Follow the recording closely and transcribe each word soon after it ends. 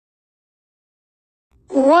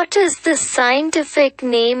What is the scientific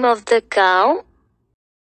name of the cow?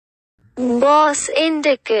 Bos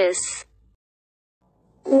indicus.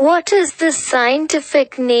 What is the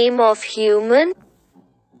scientific name of human?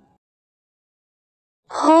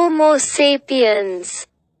 Homo sapiens.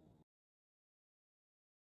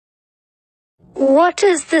 What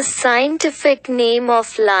is the scientific name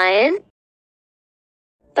of lion?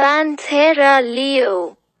 Panthera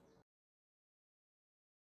leo.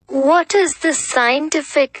 What is the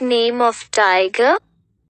scientific name of tiger?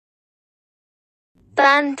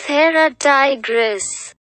 Panthera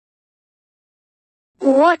tigris.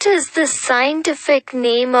 What is the scientific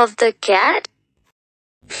name of the cat?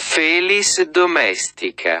 Felis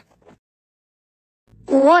domestica.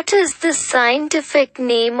 What is the scientific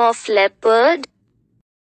name of leopard?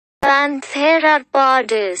 Panthera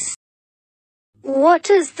pardus. What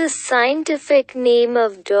is the scientific name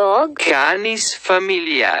of dog? Canis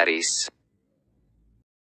familiaris.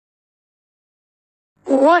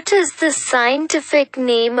 What is the scientific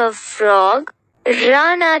name of frog?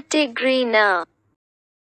 Rana tigrina.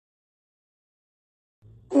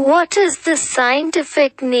 What is the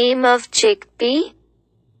scientific name of chickpea?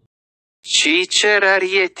 Cicer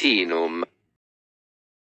arietinum.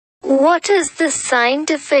 What is the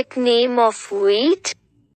scientific name of wheat?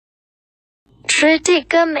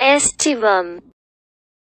 Triticum estivum.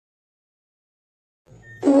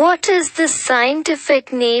 What is the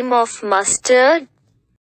scientific name of mustard?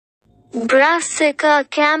 Brassica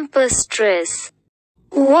campestris.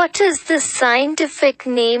 What is the scientific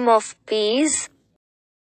name of peas?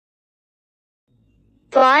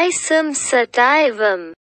 Pisum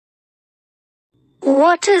sativum.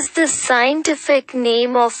 What is the scientific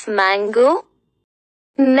name of mango?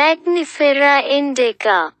 Magnifera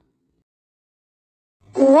indica.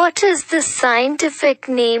 What is the scientific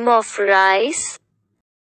name of rice?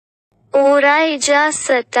 Oryza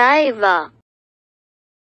sativa.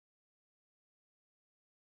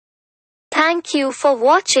 Thank you for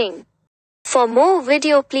watching. For more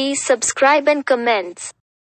video please subscribe and comments.